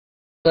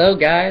Hello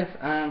guys,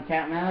 I'm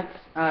Cat Max.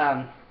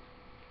 I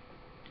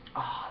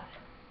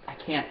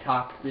can't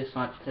talk this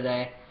much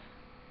today.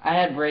 I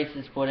had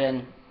braces put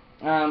in.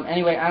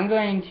 Anyway, I'm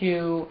going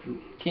to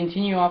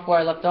continue off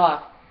where I left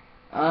off.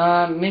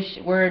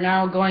 We're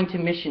now going to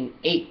Mission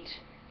 8,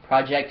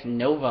 Project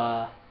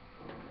Nova.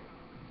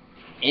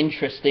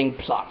 Interesting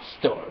plot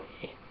story.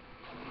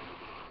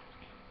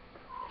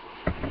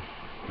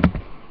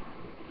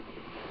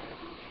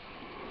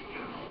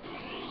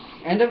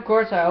 And of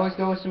course, I always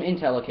go with some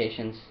intel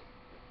locations.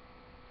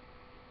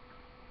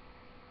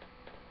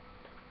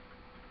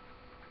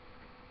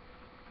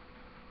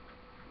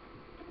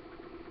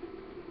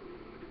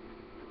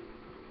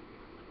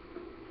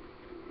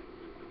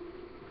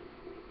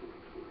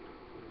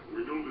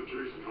 We know that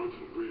Jason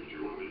Hudson briefed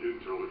you on the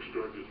intel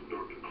extracted from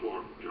Dr.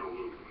 Clark,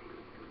 Calvin.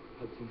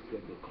 Hudson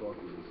said that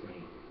Clark was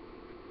insane,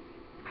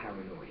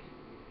 paranoid,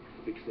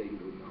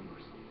 fixated with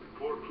numbers.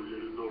 Clark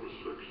created Nova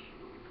 6,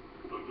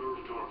 a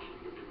nerve toxin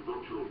that can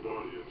rupture a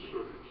body in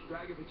seconds.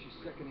 Dragovich's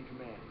second in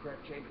command,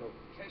 Kravchenko,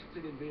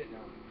 tested in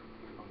Vietnam.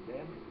 On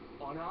them,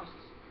 on us,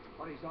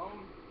 on his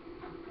own.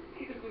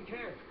 He doesn't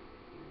care.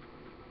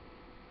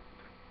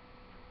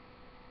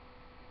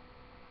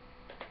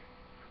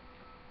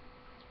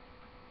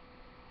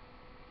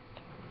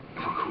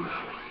 Fukuda.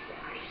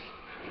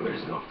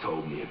 Reznov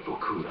told me at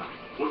Fukuda.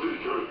 What did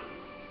he tell you?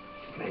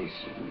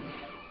 Mason,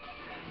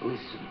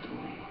 listen to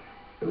me.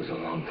 It was a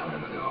long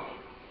time ago.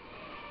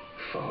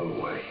 Far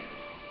away.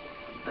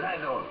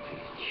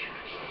 Dragovich,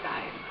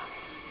 Steiner,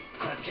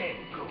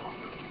 Kravchenko,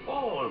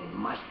 all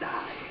must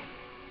die.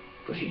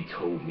 But he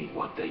told me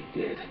what they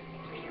did.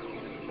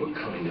 What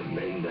kind of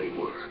men they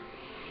were.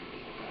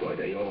 Why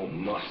they all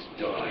must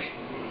die.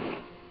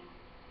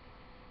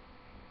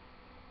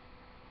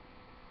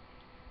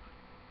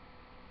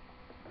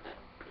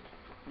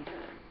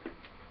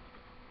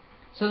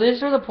 So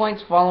these are the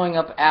points following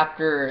up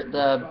after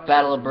the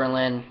Battle of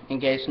Berlin, in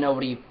case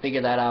nobody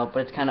figured that out,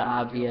 but it's kind of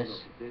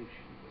obvious.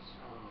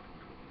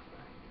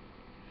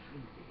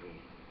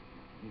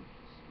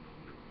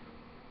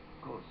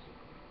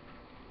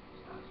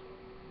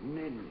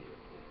 Many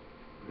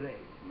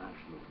brave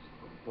nationals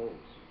of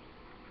both.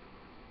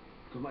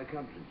 To my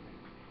countrymen,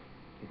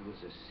 it was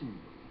a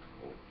symbol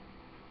of hope.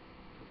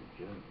 To the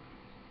Germans,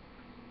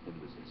 it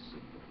was a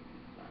symbol of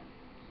defiance.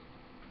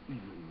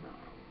 Even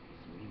now,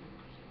 his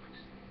music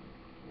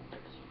still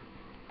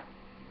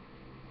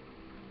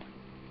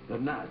the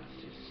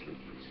Nazis slit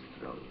his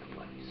throat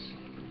twice.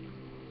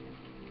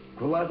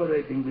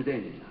 Collaborating with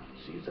any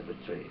Nazi is a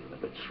betrayal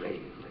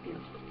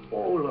against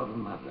all of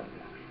Mother Russia.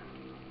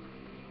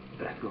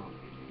 Dragovich,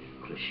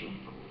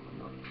 Kravchenko are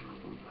not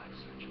troubled by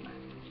such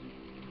matters.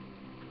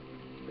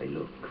 They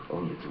look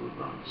only to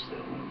advance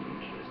their own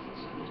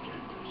interests and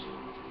agendas.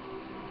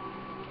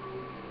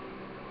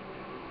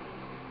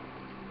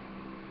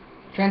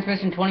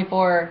 Transmission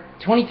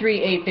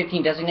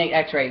 23-815, designate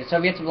X-ray. The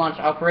Soviets have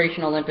launched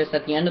Operation Olympus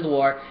at the end of the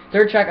war.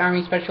 Third Track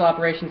Army Special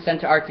Operations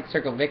sent to Arctic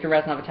Circle. Victor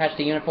Reznov attached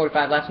to Unit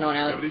 45, last known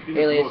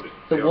alias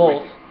The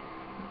Wolf.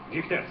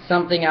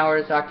 Something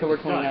hours, October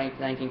 29th,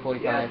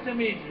 1945. Yes,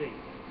 Dmitri.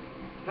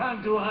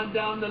 Time to hunt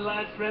down the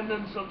last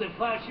remnants of the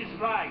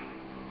fascist right.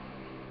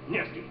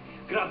 Nevsky,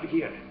 grab the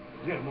gear.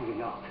 We're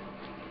moving out.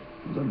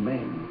 The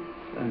men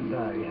and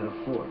I have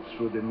fought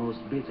through the most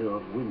bitter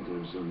of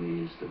winters on the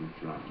Eastern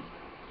Front.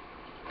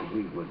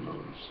 We were no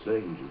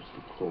strangers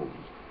to cold,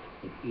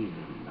 but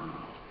even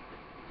now,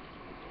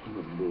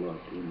 the blood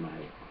in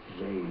my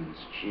veins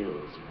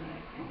chills when I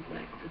think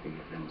back to the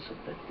events of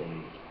that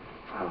day,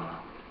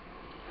 far,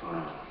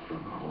 far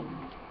from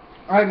home.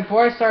 Alright,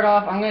 before I start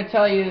off, I'm going to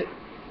tell you,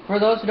 for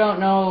those who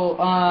don't know,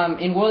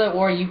 in World at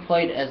War you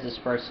played as this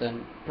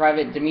person,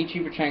 Private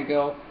Dmitry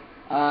Pachenko.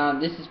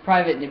 This is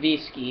Private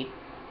Novisky.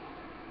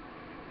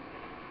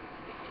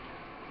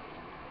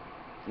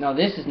 No,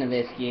 this is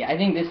Novisky. I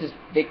think this is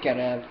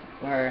Vikarev.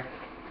 Or,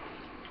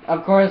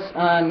 of course,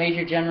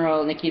 Major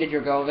General Nikita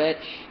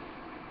Dragovich,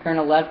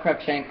 Colonel Lev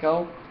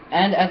Kravchenko,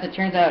 and as it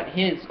turns out,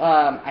 his,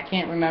 I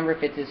can't remember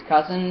if it's his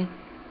cousin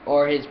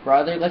or his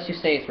brother, let's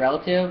just say his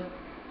relative,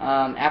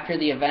 after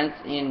the events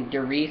in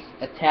Derice,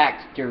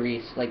 attacked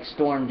Derice, like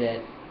stormed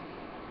it.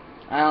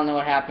 I don't know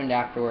what happened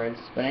afterwards,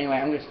 but anyway,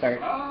 I'm gonna start.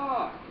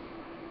 Ah!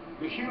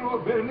 The hero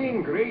of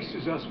Berlin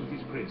graces us with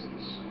his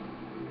presence.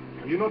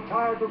 Are you not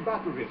tired of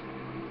battle rhythm?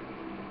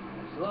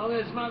 As long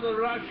as Mother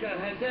Russia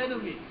has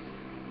enemies,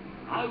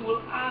 I will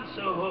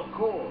answer her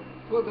call.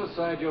 Put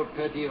aside your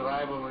petty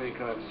rivalry,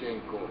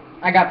 Kravchenko.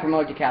 I got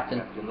promoted to captain.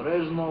 Captain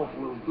Reznov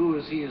will do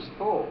as he is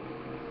told.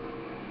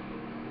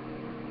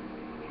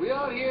 We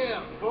are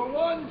here for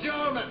one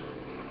German,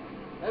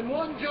 and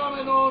one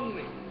German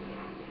only,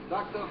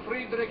 Dr.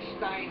 Friedrich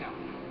Steiner.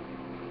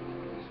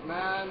 This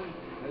man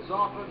has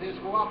offered his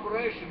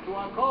cooperation to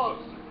our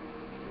cause.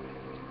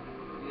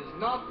 He is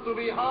not to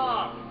be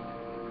harmed.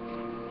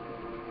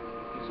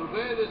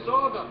 Disobey this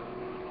order,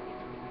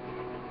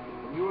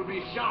 and you will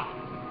be shot.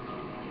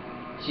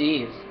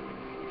 Jeez.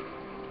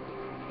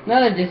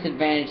 Another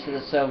disadvantage to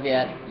the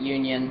Soviet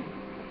Union.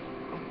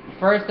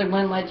 first they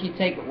wouldn't let you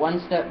take one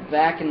step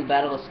back in the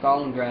Battle of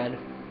Stalingrad.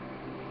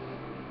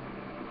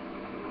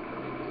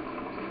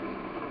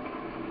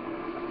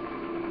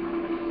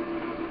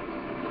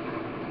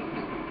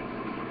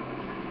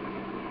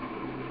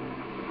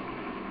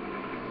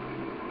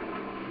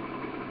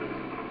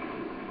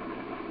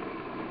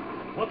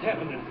 What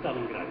happened in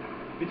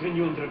Stalingrad between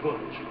you and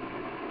Dragovich?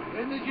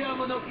 When the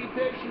German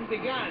occupation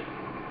began,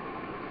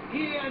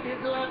 he and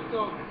his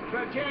lapdog,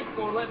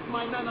 Trachenko, left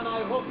my men and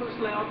I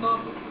hopelessly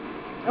outnumbered.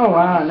 Oh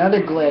wow,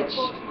 another glitch.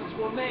 Reinforcements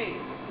were made,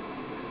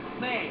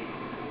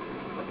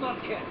 but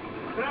not kept.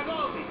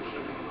 Dragovich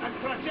and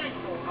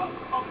Trachenko are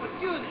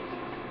opportunists,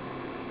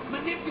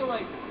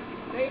 manipulators.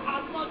 They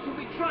are not to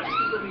be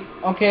trusted with me.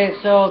 Okay,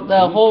 so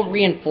the whole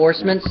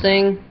reinforcements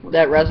thing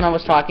that Reznov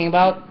was talking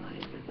about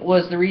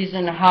was the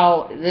reason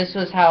how this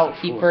was how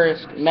he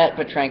first met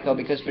Petrenko,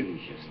 because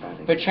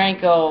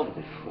Petrenko,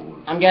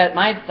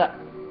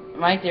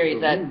 my theory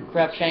is that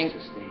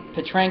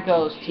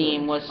Petrenko's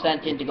team was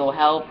sent in to go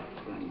help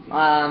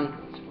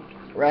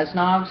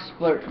Reznov's,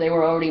 but they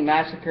were already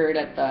massacred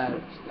at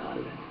the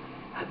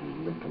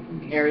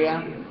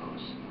area,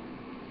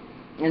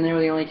 and they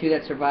were the only two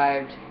that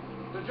survived.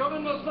 The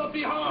German must not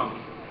be harmed.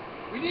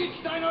 We need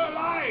Steiner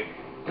alive.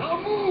 Now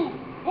move,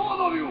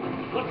 all of you.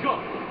 Let's go.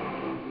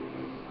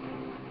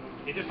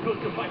 It is good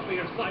to fight by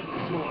your side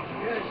once more.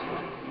 Yes.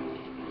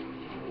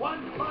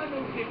 One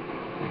final thing.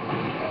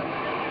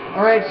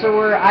 Alright, so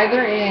we're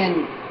either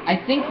in, I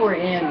think we're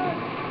in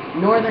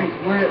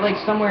we're like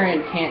somewhere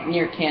in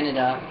near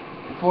Canada,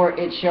 before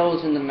it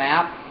shows in the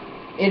map.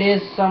 It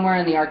is somewhere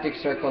in the Arctic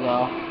Circle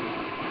though.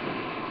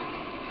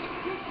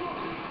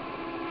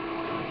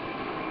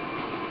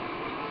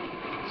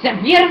 The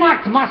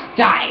Wehrmacht must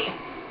die!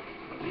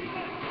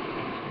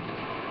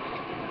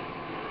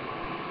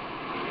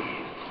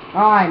 Oh,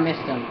 I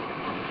missed him.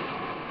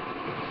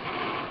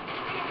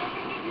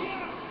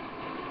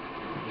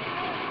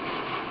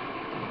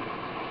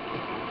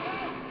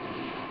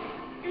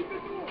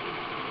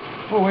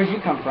 Oh, where'd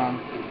you come from?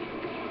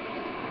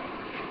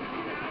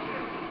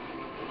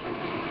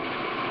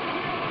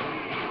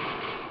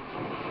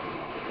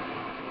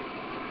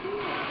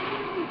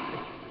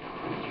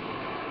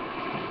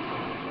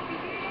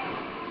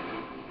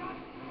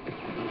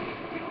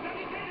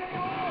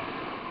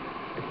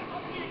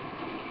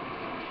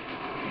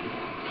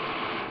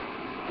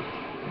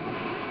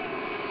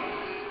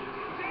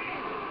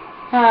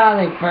 Ah,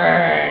 they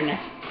burn.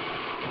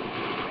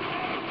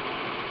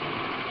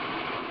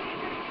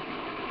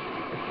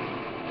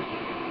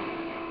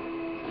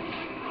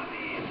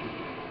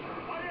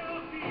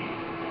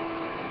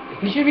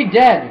 He should be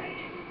dead.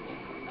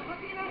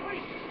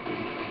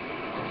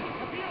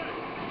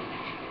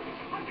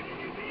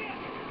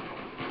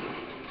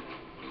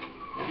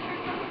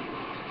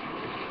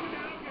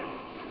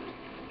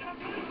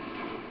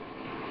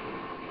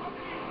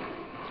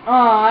 Oh,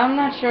 I'm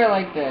not sure I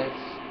like this.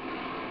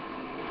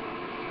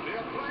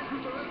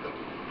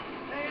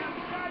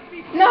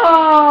 No!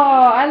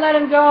 I let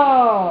him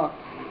go!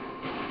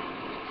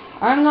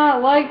 I'm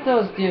not like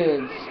those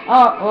dudes.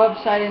 Oh,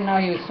 whoops, I didn't know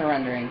he was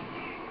surrendering.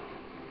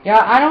 Yeah,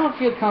 I don't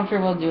feel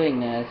comfortable doing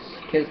this,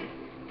 because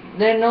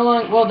they're no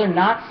longer, well, they're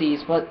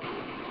Nazis, but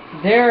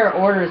their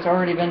order's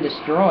already been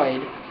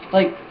destroyed.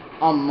 Like,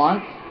 a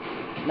month?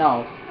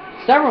 No,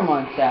 several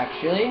months,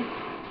 actually.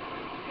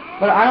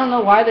 But I don't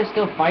know why they're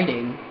still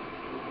fighting.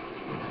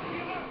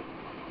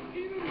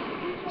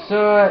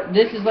 So,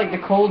 this is like the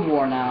Cold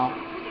War now.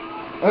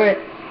 Or,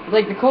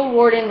 like, the Cold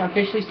War didn't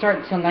officially start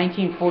until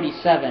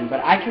 1947,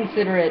 but I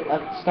consider it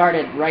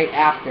started right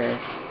after.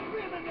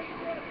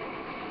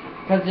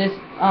 Because this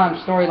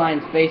storyline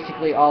is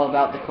basically all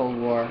about the Cold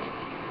War.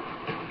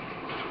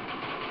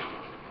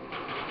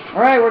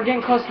 Alright, we're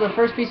getting close to the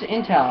first piece of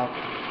intel.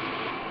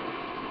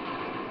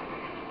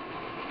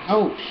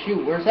 Oh,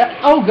 shoot, where's that?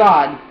 Oh,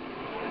 God!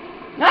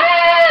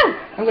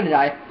 Ah! I'm gonna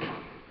die.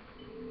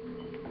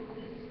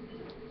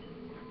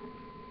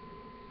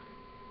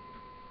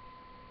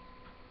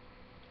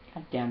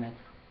 God damn it.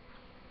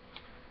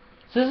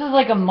 So this is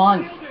like a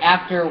month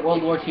after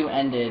World War II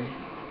ended.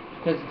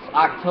 Because it's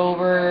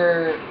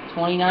October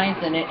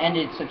 29th and it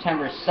ended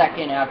September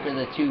 2nd after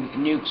the two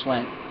nukes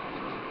went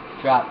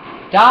drop.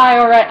 Die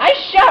already! I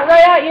shot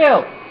right at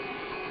you!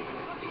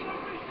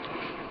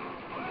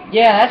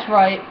 Yeah, that's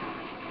right.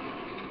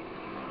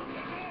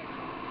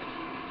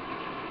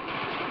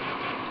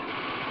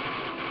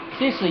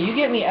 Seriously, you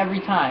get me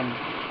every time.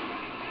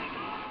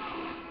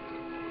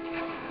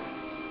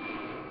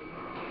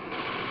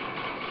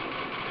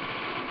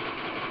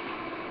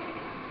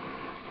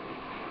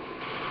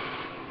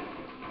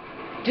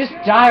 Just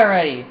die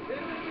already.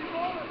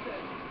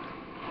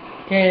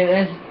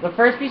 Okay, the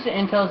first piece of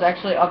intel is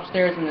actually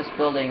upstairs in this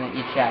building that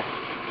you checked.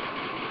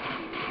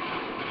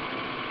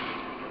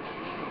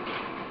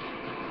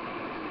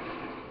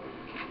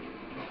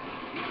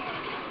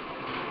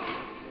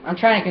 I'm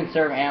trying to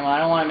conserve ammo. I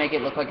don't want to make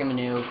it look like I'm a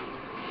noob.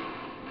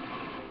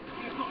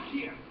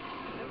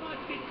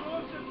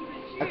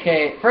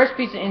 Okay, first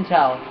piece of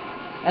intel.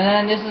 And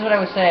then this is what I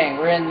was saying.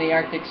 We're in the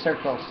Arctic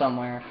Circle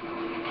somewhere.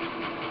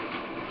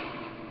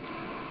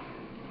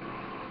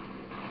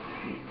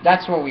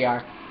 That's where we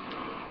are.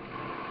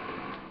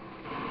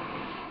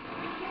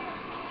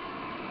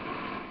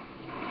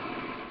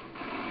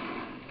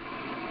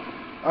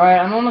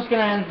 Alright, I'm almost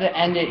gonna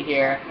end it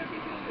here.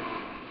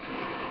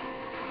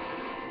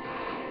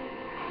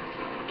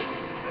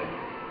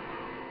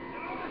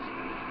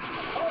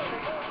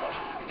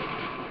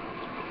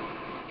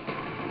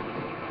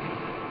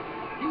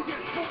 You get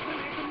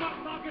fucking and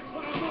not targets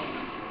for a moment.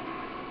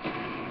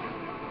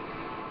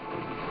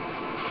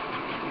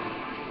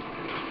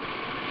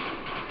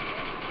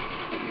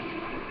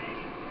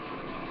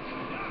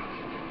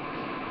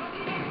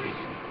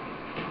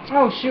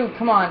 Oh shoot,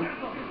 come on.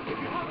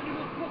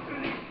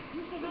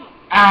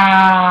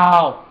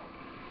 Ow!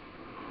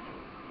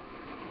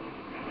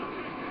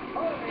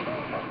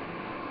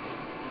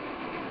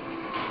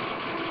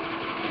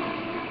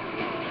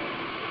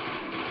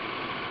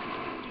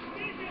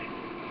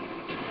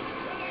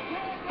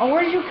 Oh,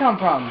 where did you come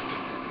from?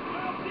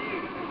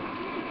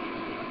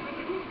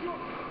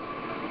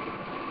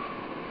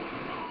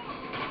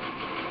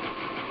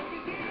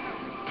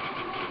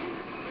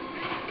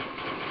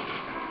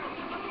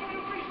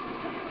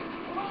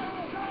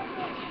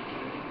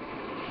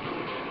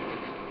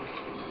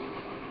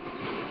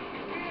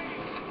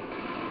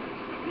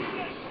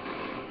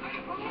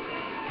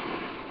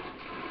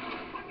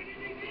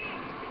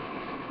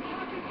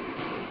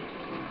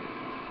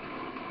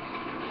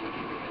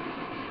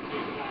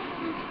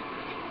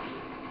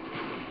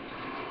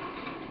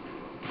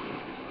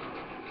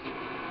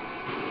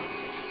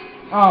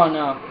 Oh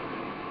no.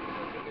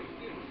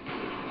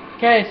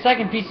 Okay,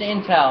 second piece of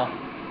intel.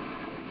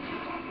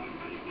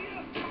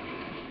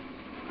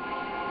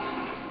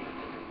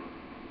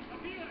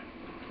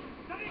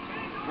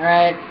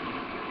 Alright.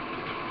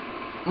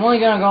 I'm only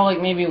gonna go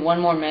like maybe one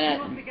more minute.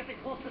 We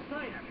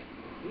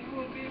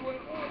will be where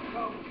all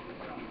comes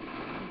from.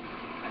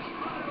 As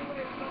far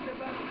away from the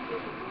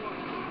battlefield as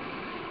possible.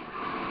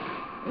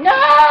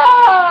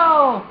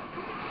 No!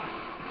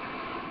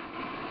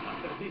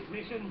 After this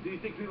mission, do you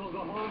think we will go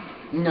home?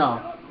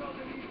 No.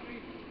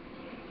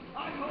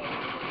 I hope.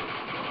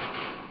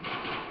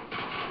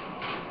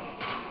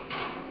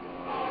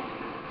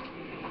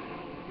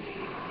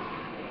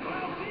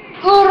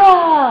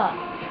 Hoorah!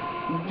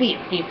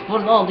 This is for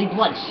all the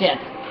bloodshed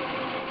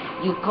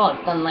you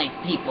caused on my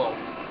people,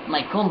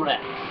 my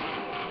comrades.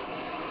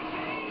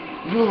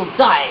 You will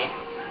die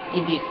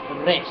in this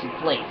wretched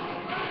place.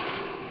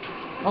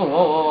 Oh,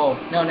 whoa, whoa,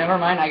 whoa. No, never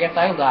mind. I guess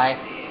I'll die.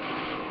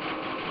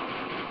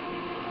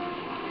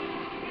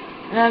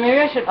 Maybe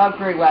I should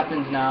upgrade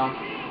weapons now.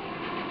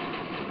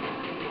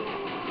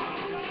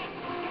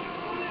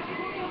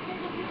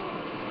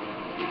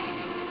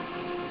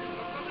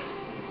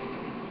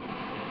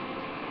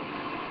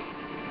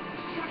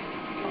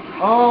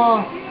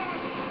 Oh.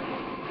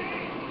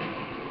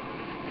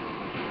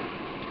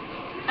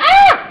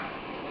 Ah!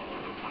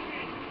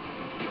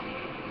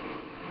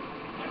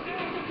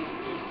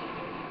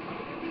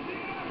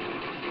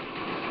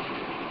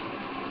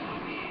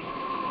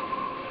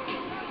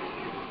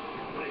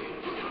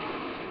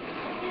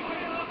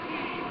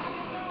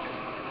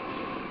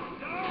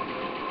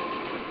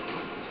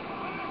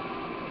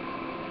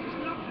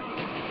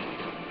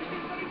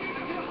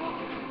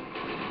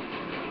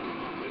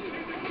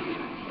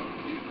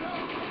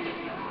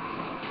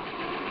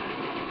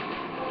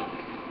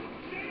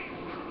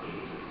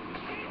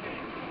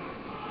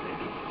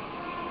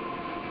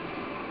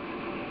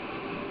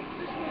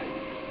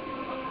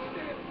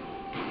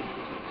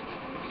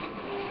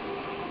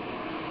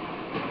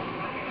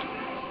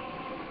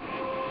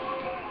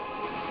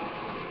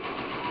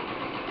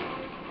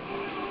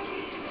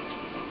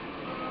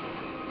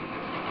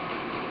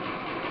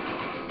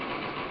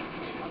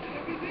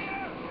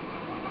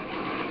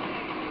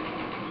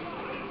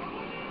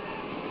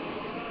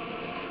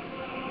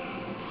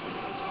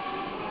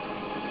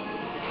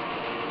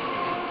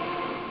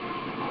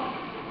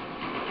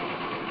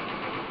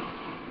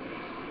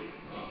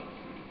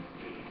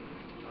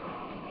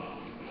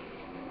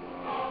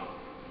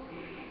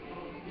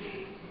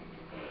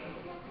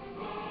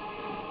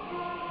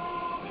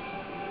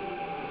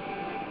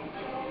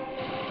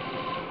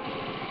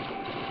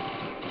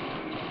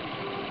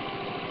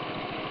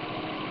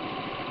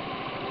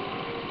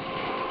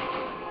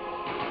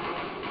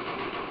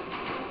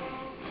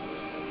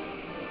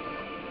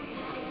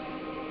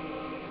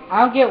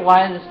 I don't get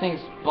why this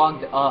thing's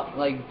bugged up,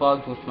 like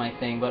bugged with my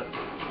thing, but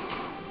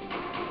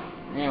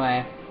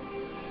anyway,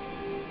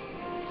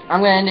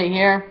 I'm gonna end it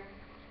here.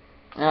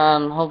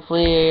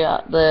 Hopefully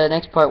the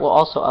next part will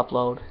also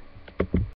upload.